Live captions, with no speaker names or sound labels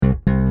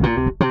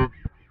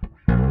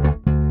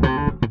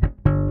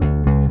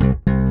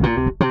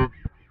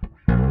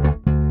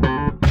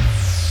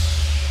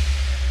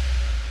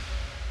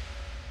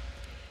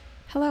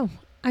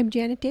I'm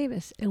Janet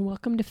Davis, and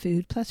welcome to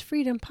Food Plus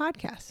Freedom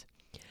Podcast.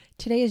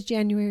 Today is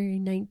January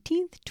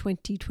 19th,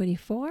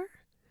 2024.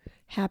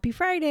 Happy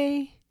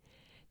Friday!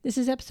 This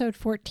is episode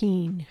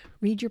 14.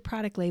 Read your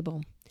product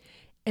label.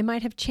 It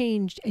might have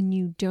changed and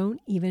you don't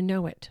even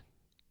know it.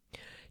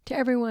 To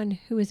everyone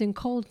who is in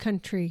cold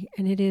country,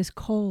 and it is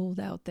cold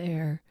out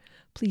there,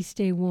 please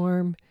stay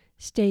warm,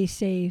 stay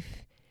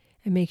safe,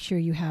 and make sure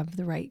you have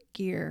the right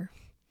gear.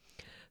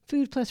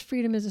 Food Plus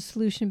Freedom is a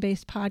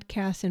solution-based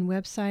podcast and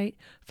website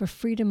for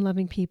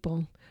freedom-loving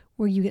people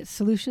where you get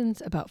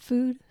solutions about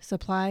food,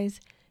 supplies,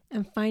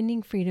 and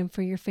finding freedom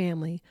for your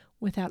family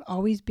without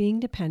always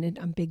being dependent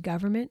on big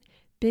government,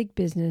 big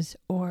business,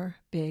 or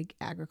big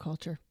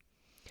agriculture.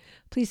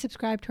 Please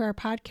subscribe to our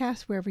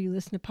podcast wherever you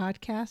listen to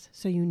podcasts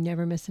so you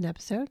never miss an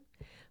episode.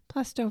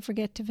 Plus, don't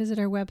forget to visit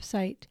our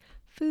website,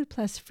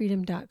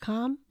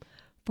 foodplusfreedom.com,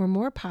 for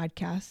more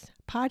podcasts,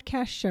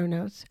 podcast show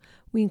notes.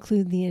 We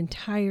include the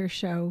entire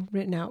show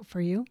written out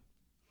for you,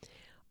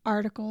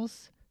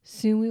 articles.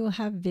 Soon we will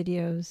have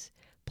videos,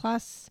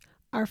 plus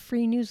our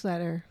free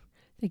newsletter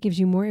that gives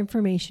you more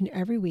information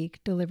every week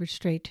delivered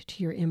straight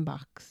to your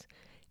inbox.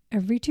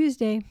 Every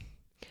Tuesday.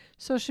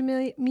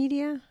 Social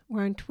media,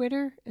 we're on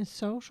Twitter and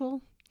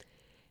social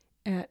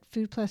at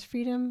Food Plus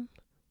Freedom.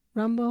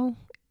 Rumble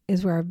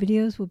is where our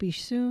videos will be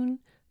soon.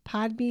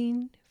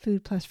 Podbean,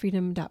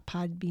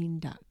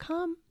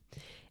 foodplusfreedom.podbean.com.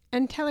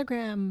 And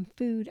Telegram,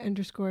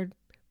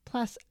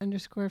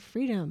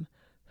 food_plus_freedom.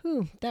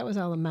 That was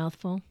all a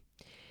mouthful.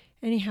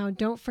 Anyhow,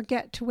 don't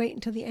forget to wait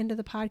until the end of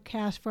the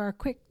podcast for our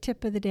quick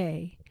tip of the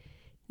day.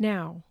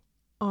 Now,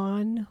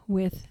 on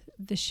with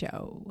the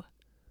show.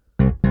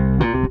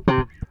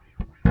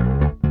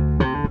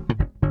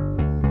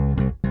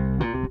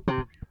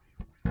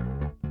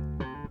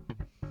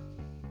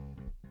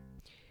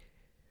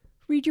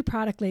 Read your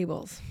product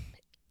labels.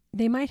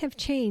 They might have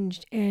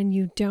changed and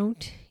you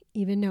don't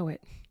even know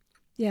it.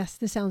 Yes,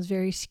 this sounds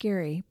very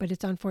scary, but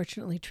it's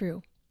unfortunately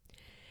true.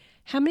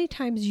 How many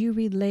times you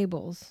read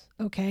labels?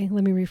 Okay,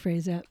 let me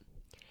rephrase that.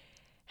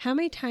 How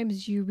many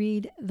times you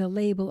read the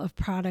label of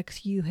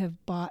products you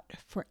have bought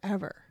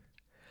forever?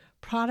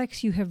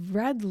 Products you have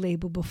read the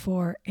label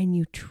before and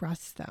you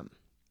trust them.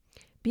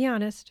 Be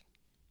honest.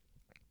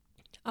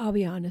 I'll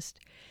be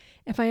honest.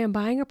 If I am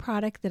buying a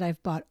product that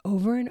I've bought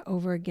over and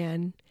over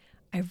again,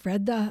 I've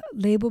read the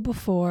label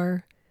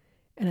before,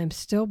 and I'm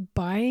still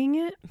buying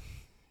it,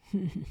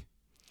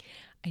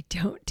 I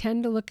don't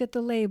tend to look at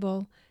the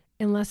label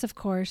unless, of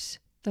course,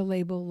 the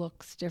label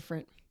looks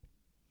different.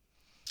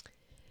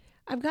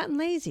 I've gotten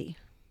lazy.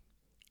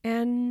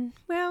 And,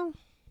 well,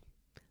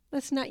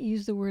 let's not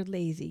use the word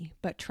lazy,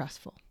 but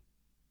trustful.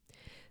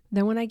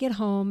 Then when I get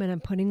home and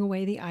I'm putting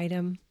away the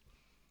item,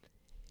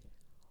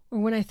 or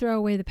when I throw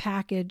away the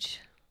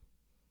package,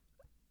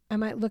 I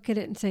might look at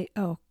it and say,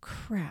 oh,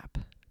 crap.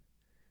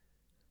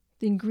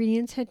 The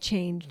ingredients had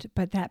changed,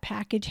 but that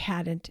package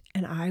hadn't,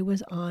 and I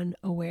was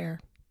unaware.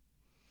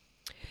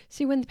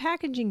 See, when the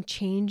packaging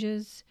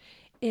changes,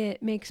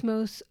 it makes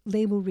most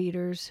label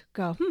readers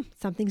go,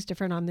 something's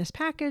different on this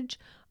package.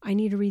 I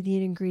need to read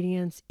the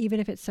ingredients, even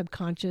if it's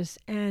subconscious,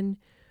 and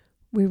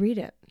we read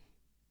it.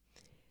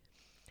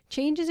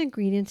 Changes in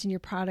ingredients in your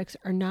products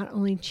are not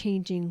only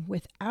changing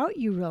without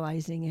you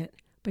realizing it,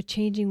 but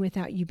changing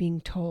without you being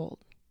told.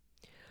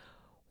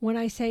 When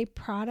I say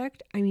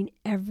product, I mean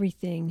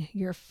everything.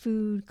 Your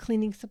food,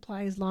 cleaning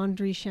supplies,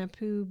 laundry,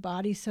 shampoo,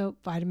 body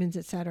soap, vitamins,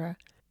 etc.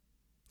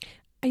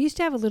 I used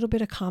to have a little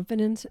bit of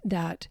confidence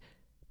that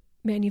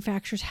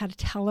manufacturers had to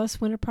tell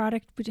us when a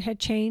product had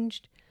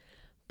changed,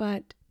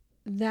 but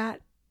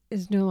that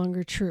is no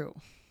longer true.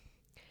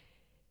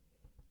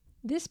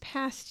 This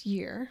past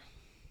year,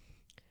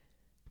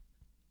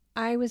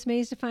 I was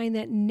amazed to find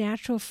that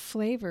natural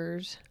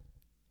flavors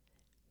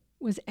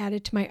was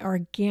added to my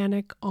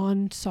organic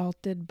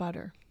unsalted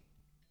butter.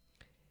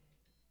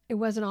 It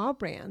wasn't all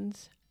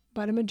brands,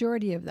 but a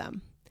majority of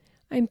them.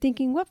 I'm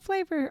thinking, what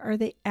flavor are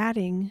they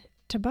adding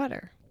to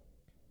butter?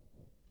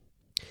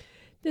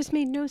 This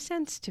made no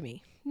sense to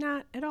me,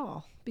 not at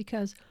all,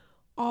 because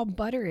all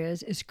butter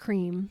is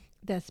cream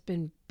that's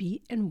been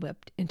beat and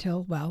whipped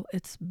until, well,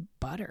 it's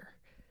butter.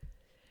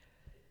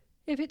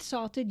 If it's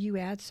salted, you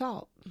add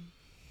salt.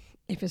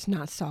 If it's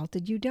not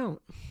salted, you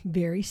don't.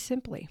 Very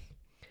simply.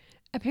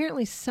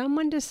 Apparently,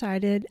 someone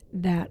decided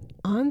that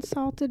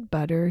unsalted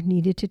butter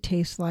needed to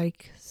taste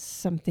like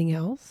something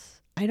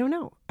else. I don't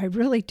know. I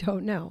really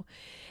don't know.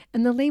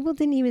 And the label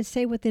didn't even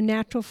say what the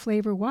natural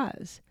flavor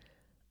was.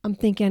 I'm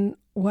thinking,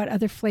 what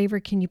other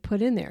flavor can you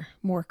put in there?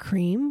 More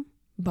cream?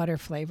 Butter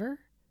flavor?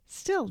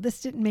 Still,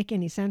 this didn't make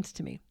any sense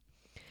to me.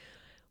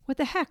 What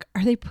the heck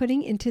are they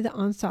putting into the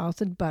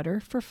unsalted butter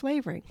for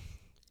flavoring?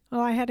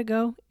 Well, I had to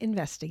go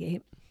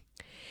investigate.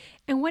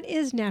 And what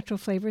is natural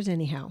flavors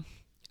anyhow?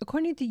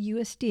 According to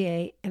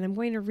USDA, and I'm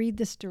going to read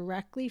this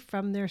directly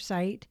from their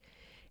site,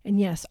 and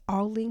yes,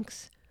 all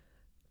links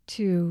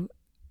to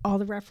all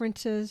the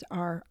references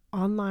are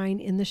online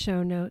in the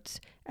show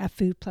notes at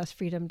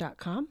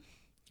foodplusfreedom.com.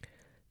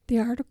 The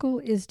article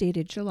is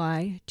dated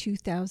July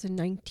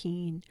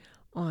 2019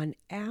 on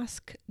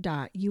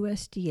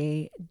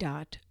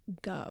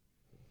ask.usda.gov.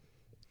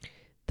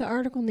 The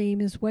article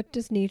name is What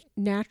Does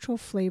Natural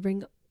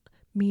Flavoring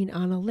Mean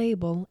on a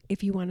Label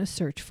if you want to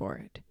search for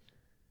it.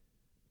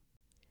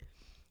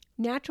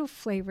 Natural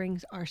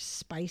flavorings are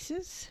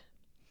spices,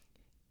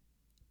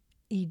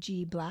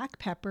 e.g. black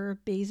pepper,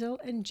 basil,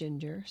 and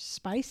ginger,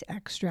 spice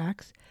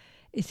extracts,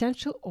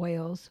 essential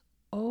oils,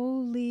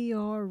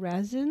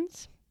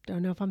 oleoresins,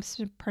 don't know if I'm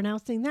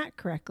pronouncing that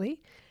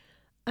correctly,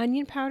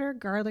 onion powder,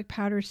 garlic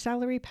powder,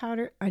 celery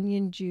powder,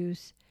 onion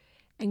juice,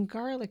 and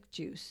garlic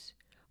juice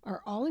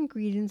are all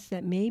ingredients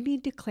that may be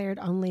declared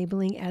on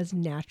labeling as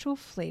natural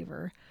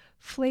flavor,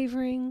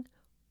 flavoring,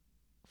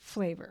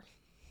 flavor.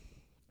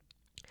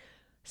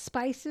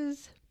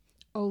 Spices,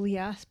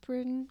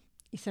 oleosporin,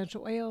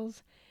 essential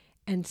oils,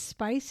 and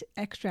spice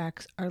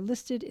extracts are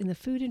listed in the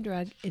Food and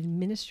Drug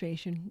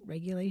Administration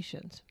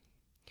regulations.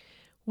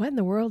 What in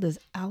the world is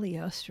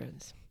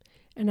oleosporins?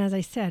 And as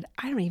I said,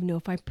 I don't even know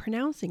if I'm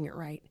pronouncing it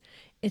right.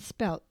 It's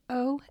spelled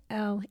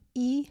Oleoresins.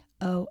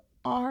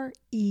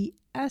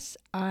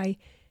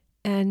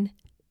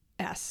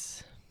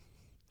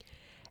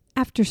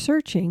 After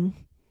searching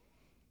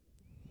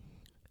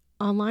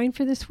online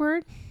for this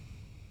word,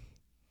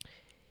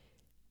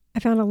 I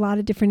found a lot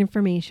of different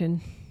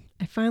information.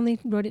 I finally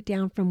wrote it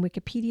down from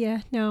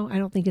Wikipedia. No, I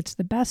don't think it's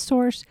the best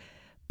source,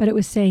 but it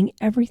was saying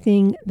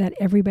everything that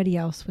everybody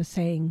else was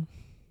saying.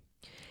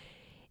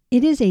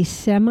 It is a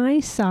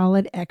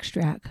semi-solid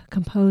extract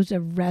composed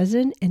of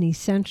resin and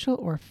essential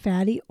or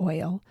fatty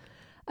oil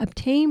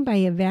obtained by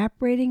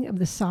evaporating of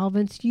the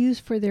solvents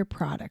used for their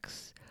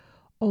products.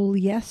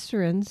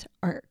 Oleosporins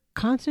are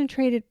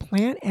concentrated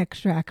plant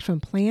extracts from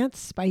plants,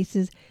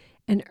 spices,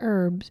 and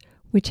herbs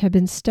which have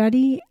been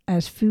studied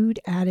as food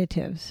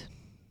additives.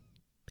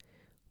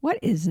 What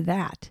is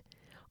that?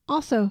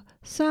 Also,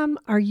 some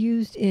are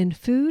used in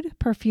food,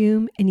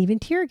 perfume, and even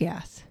tear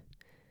gas.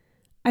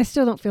 I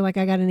still don't feel like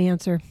I got an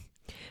answer,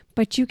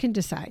 but you can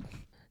decide.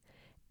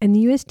 And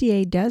the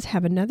USDA does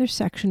have another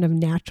section of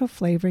natural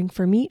flavoring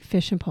for meat,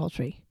 fish, and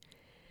poultry.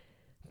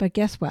 But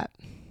guess what?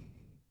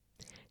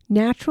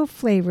 Natural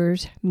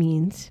flavors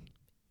means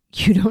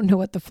you don't know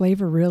what the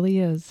flavor really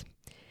is.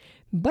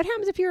 What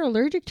happens if you're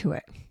allergic to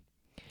it?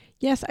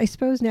 Yes, I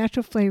suppose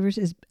natural flavors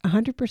is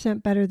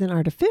 100% better than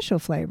artificial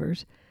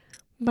flavors,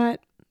 but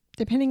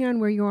depending on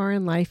where you are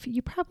in life,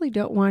 you probably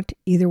don't want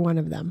either one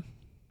of them.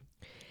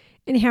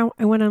 Anyhow,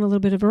 I went on a little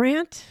bit of a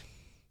rant.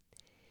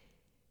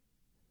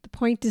 The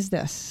point is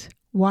this: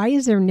 why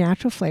is there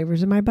natural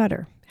flavors in my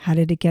butter? How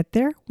did it get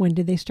there? When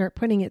did they start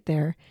putting it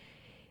there?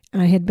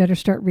 And I had better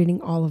start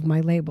reading all of my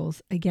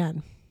labels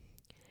again.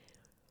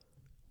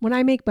 When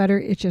I make butter,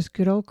 it's just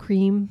good old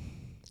cream,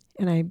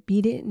 and I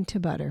beat it into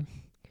butter.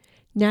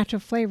 Natural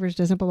flavors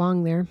doesn't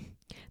belong there.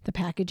 The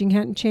packaging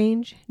hadn't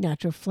changed.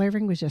 Natural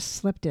flavoring was just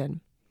slipped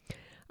in.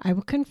 I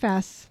will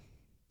confess,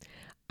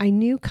 I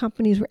knew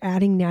companies were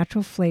adding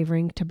natural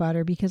flavoring to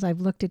butter because I've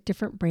looked at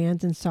different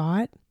brands and saw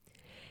it.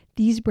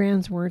 These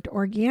brands weren't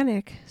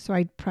organic, so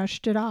I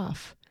brushed it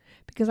off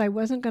because I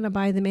wasn't going to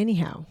buy them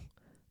anyhow.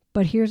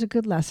 But here's a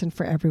good lesson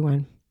for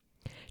everyone.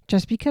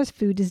 Just because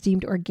food is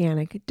deemed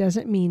organic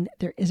doesn't mean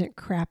there isn't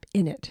crap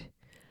in it.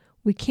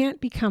 We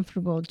can't be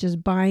comfortable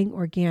just buying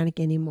organic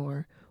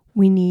anymore.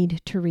 We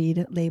need to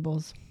read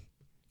labels.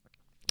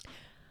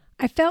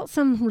 I felt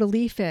some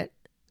relief at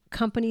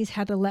companies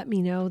had to let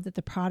me know that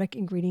the product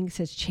ingredients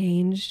has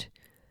changed.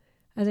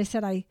 As I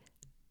said, I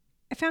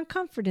found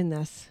comfort in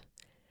this,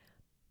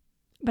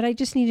 but I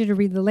just needed to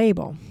read the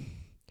label.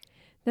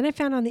 Then I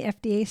found on the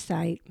FDA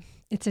site,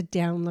 it's a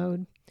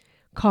download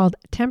called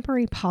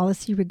Temporary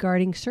Policy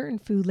Regarding Certain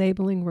Food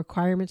Labeling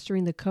Requirements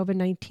During the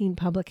COVID-19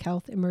 Public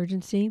Health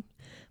Emergency.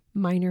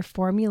 Minor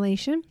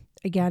formulation.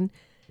 Again,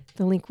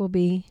 the link will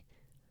be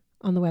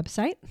on the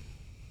website.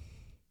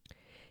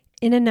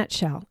 In a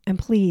nutshell, and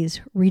please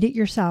read it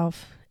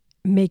yourself,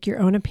 make your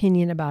own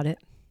opinion about it.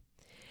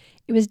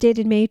 It was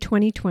dated May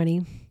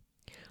 2020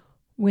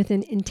 with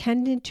an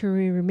intended to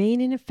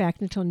remain in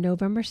effect until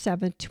November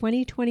 7th,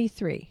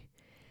 2023.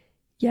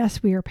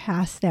 Yes, we are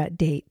past that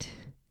date,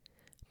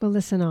 but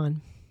listen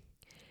on.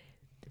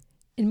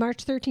 In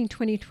March 13,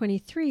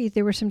 2023,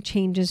 there were some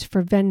changes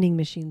for vending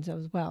machines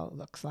as well, it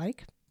looks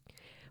like.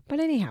 But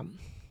anyhow,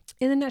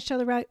 in a nutshell,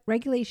 the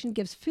regulation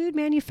gives food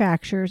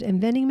manufacturers and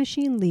vending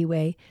machine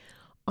leeway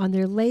on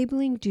their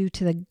labeling due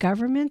to the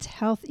government's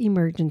health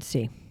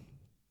emergency.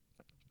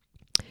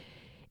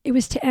 It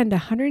was to end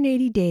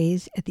 180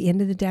 days at the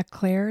end of the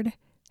declared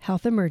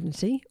health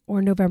emergency,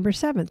 or November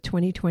 7th,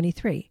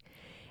 2023,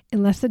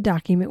 unless the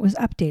document was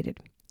updated.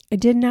 I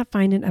did not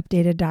find an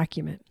updated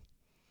document.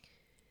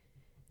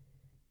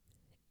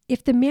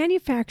 If the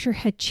manufacturer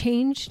had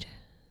changed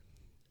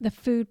the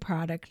food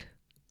product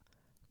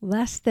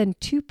less than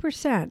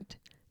 2%,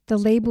 the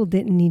label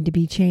didn't need to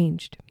be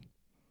changed.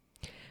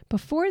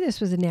 Before this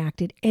was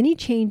enacted, any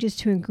changes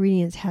to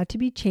ingredients had to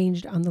be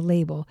changed on the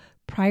label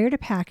prior to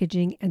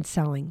packaging and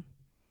selling.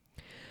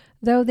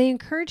 Though they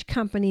encourage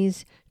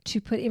companies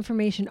to put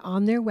information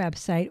on their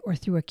website or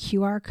through a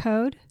QR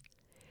code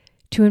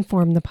to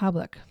inform the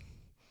public.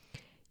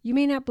 You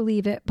may not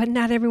believe it, but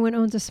not everyone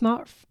owns a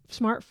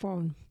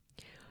smartphone.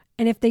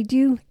 And if they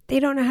do, they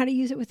don't know how to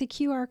use it with a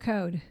QR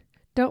code.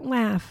 Don't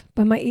laugh,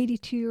 but my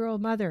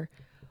 82-year-old mother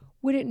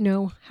wouldn't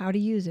know how to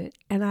use it.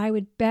 And I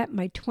would bet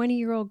my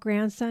 20-year-old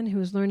grandson, who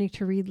was learning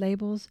to read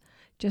labels,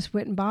 just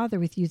wouldn't bother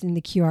with using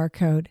the QR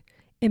code.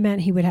 It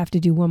meant he would have to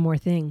do one more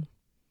thing.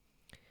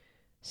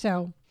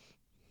 So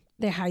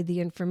they hide the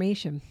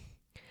information.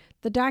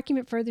 The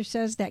document further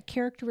says that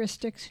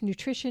characteristics,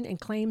 nutrition, and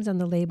claims on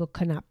the label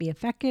could not be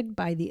affected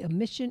by the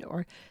omission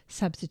or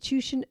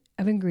substitution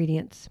of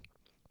ingredients.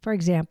 For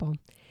example,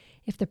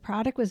 if the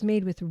product was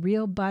made with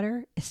real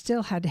butter, it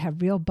still had to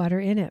have real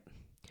butter in it.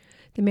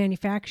 The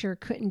manufacturer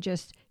couldn't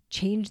just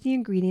change the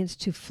ingredients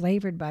to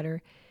flavored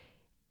butter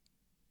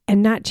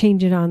and not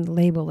change it on the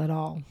label at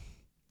all.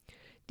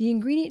 The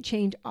ingredient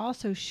change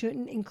also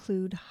shouldn't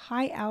include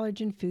high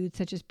allergen foods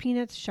such as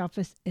peanuts,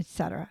 shellfish,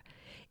 etc.,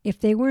 if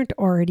they weren't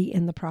already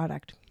in the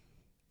product.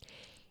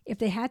 If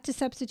they had to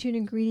substitute an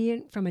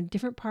ingredient from a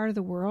different part of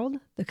the world,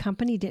 the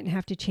company didn't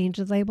have to change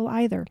the label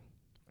either.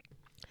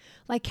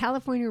 Like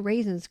California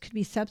raisins could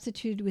be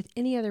substituted with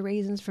any other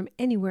raisins from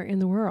anywhere in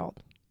the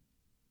world.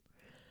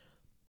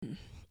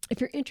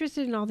 If you're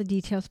interested in all the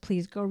details,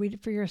 please go read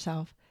it for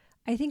yourself.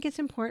 I think it's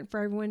important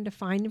for everyone to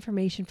find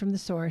information from the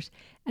source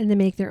and to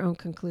make their own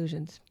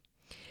conclusions.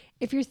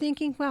 If you're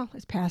thinking, well,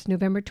 it's past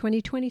November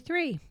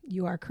 2023,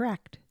 you are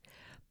correct.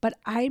 But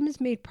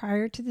items made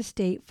prior to the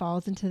state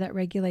falls into that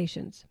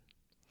regulations,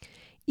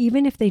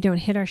 even if they don't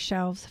hit our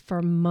shelves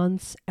for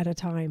months at a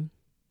time.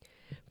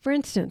 For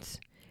instance,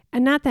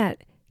 and not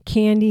that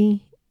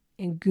candy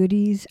and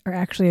goodies are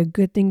actually a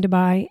good thing to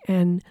buy,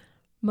 and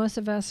most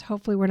of us,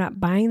 hopefully, we're not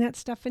buying that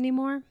stuff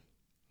anymore.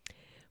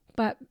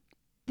 But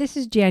this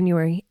is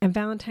January, and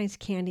Valentine's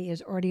candy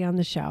is already on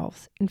the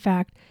shelves. In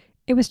fact,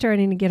 it was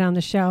starting to get on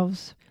the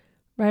shelves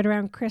right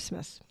around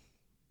Christmas.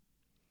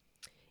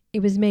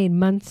 It was made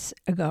months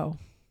ago.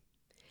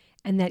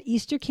 And that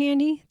Easter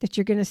candy that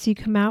you're going to see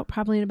come out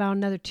probably in about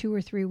another 2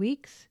 or 3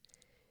 weeks,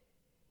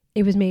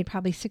 it was made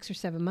probably 6 or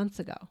 7 months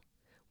ago,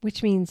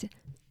 which means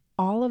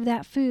all of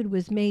that food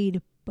was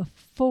made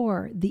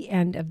before the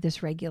end of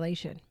this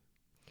regulation.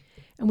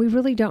 And we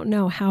really don't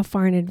know how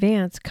far in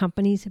advance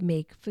companies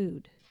make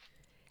food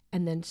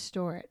and then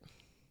store it.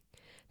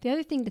 The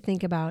other thing to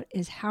think about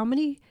is how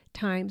many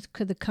times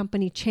could the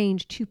company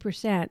change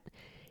 2%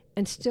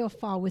 and still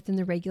fall within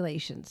the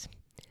regulations?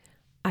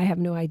 I have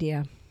no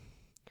idea.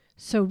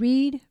 So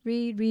read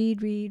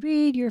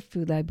your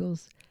food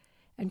labels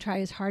and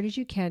try as hard as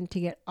you can to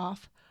get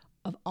off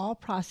of all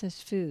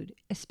processed food,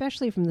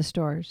 especially from the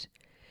stores.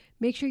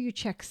 Make sure you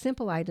check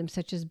simple items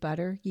such as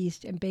butter,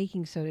 yeast, and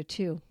baking soda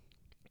too.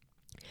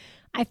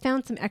 I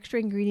found some extra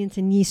ingredients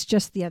in yeast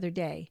just the other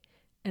day,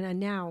 and I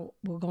now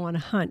will go on a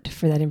hunt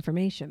for that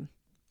information.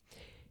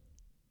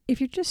 If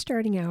you're just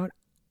starting out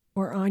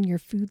or on your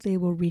food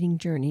label reading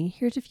journey,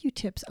 here's a few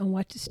tips on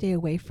what to stay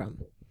away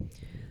from.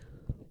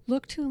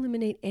 Look to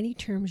eliminate any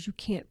terms you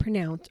can't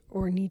pronounce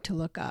or need to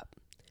look up.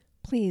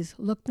 Please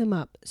look them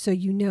up so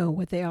you know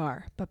what they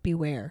are, but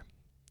beware.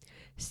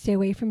 Stay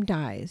away from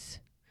dyes.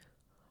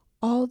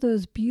 All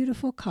those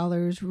beautiful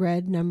colors,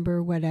 red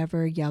number,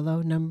 whatever,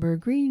 yellow number,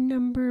 green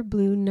number,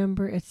 blue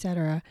number,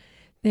 etc.,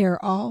 they are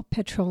all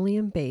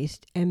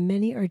petroleum-based and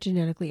many are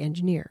genetically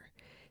engineered.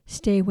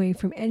 Stay away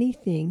from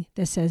anything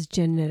that says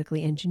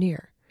genetically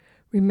engineer.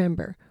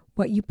 Remember,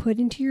 what you put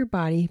into your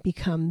body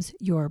becomes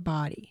your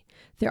body.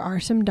 There are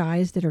some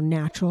dyes that are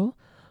natural,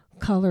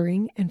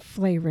 coloring and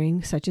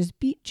flavoring, such as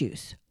beet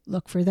juice.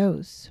 Look for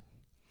those.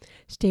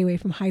 Stay away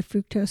from high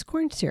fructose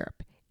corn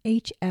syrup.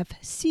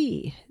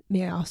 HFC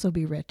may also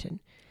be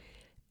written,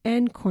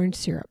 and corn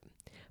syrup.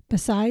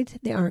 Besides,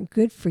 they aren't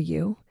good for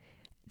you.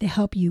 They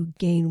help you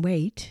gain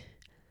weight,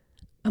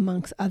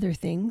 amongst other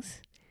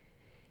things.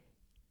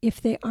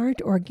 If they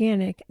aren't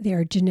organic, they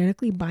are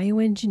genetically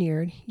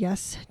bioengineered,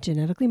 yes,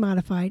 genetically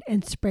modified,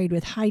 and sprayed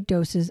with high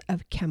doses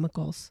of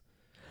chemicals.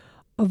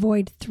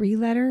 Avoid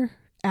 3-letter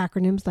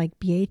acronyms like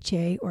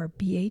BHA or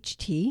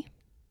BHT,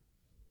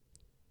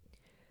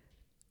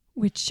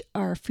 which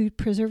are food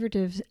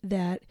preservatives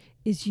that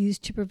is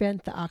used to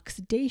prevent the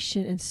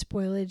oxidation and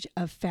spoilage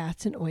of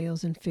fats and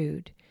oils in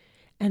food.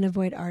 And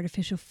avoid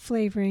artificial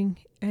flavoring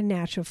and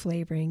natural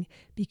flavoring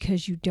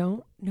because you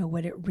don't know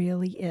what it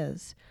really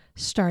is.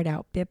 Start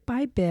out bit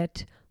by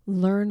bit,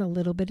 learn a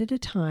little bit at a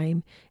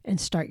time, and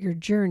start your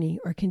journey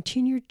or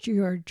continue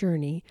your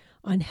journey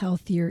on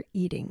healthier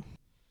eating.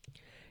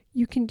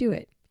 You can do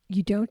it.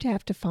 You don't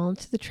have to fall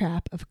into the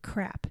trap of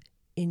crap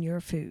in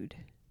your food.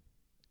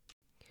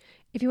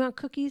 If you want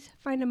cookies,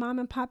 find a mom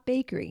and pop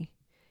bakery.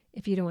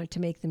 If you don't want to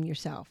make them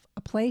yourself,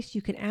 a place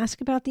you can ask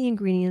about the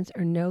ingredients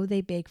or know they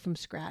bake from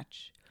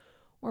scratch.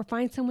 Or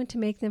find someone to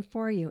make them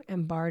for you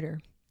and barter.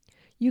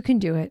 You can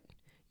do it.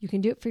 You can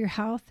do it for your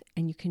health,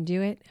 and you can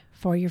do it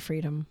for your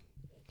freedom.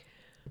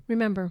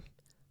 Remember,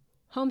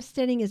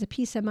 homesteading is a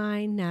piece of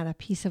mind, not a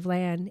piece of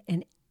land,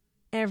 and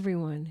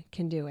everyone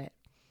can do it.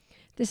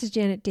 This is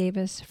Janet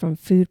Davis from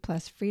Food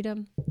Plus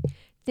Freedom.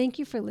 Thank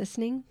you for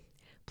listening.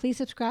 Please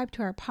subscribe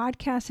to our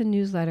podcast and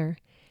newsletter.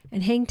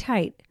 And hang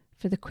tight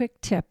for the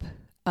quick tip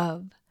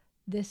of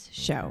this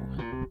show.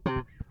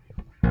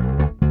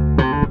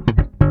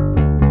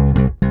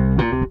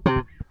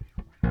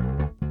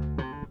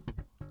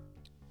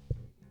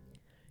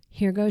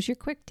 Here goes your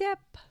quick tip.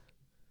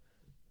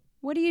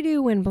 What do you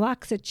do when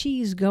blocks of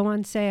cheese go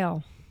on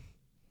sale?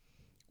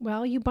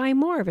 Well, you buy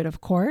more of it,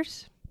 of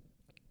course.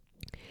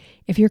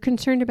 If you're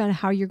concerned about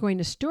how you're going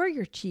to store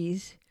your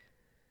cheese,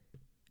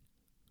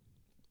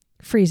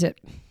 freeze it.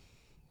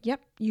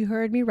 Yep, you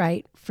heard me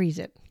right, freeze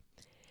it.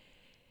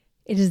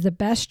 It is the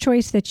best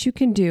choice that you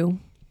can do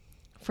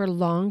for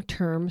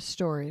long-term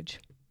storage.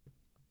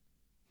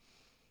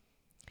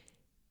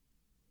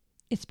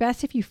 It's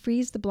best if you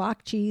freeze the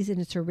block cheese in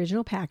its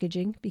original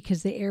packaging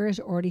because the air is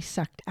already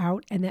sucked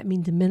out, and that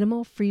means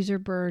minimal freezer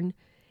burn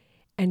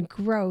and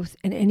growth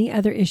and any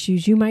other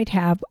issues you might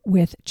have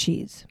with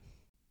cheese.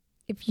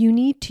 If you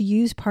need to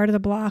use part of the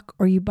block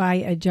or you buy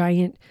a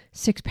giant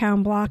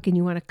 6-pound block and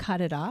you want to cut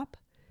it up,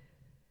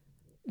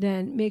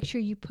 then make sure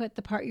you put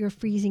the part you're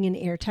freezing in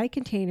an airtight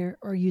container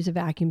or use a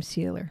vacuum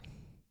sealer.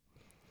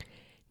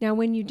 Now,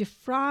 when you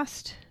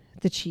defrost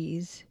the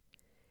cheese,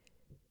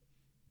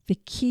 the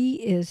key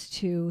is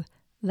to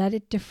let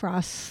it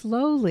defrost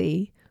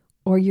slowly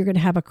or you're going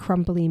to have a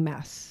crumbly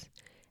mess.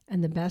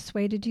 And the best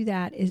way to do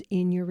that is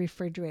in your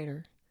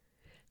refrigerator,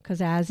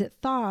 because as it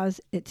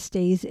thaws, it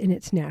stays in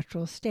its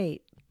natural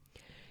state.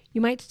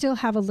 You might still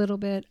have a little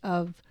bit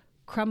of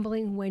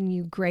crumbling when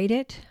you grate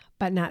it,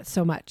 but not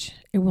so much.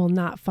 It will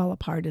not fall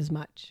apart as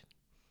much.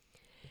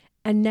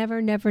 And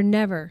never, never,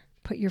 never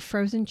put your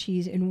frozen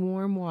cheese in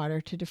warm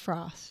water to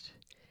defrost.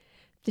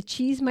 The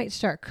cheese might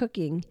start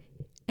cooking,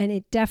 and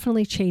it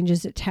definitely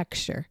changes its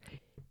texture.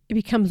 It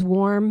becomes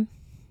warm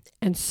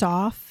and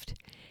soft,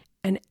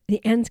 and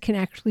the ends can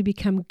actually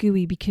become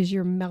gooey because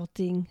you're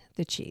melting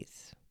the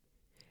cheese.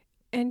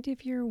 And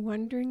if you're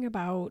wondering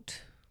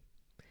about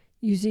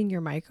using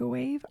your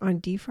microwave on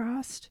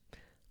defrost,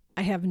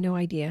 I have no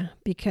idea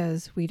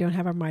because we don't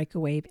have a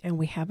microwave and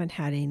we haven't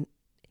had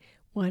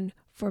one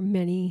for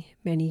many,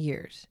 many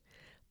years.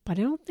 But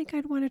I don't think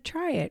I'd want to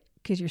try it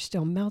because you're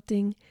still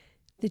melting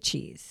the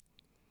cheese.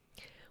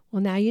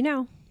 Well, now you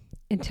know.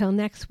 Until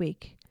next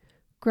week,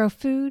 grow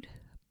food,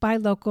 buy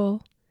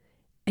local,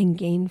 and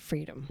gain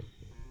freedom.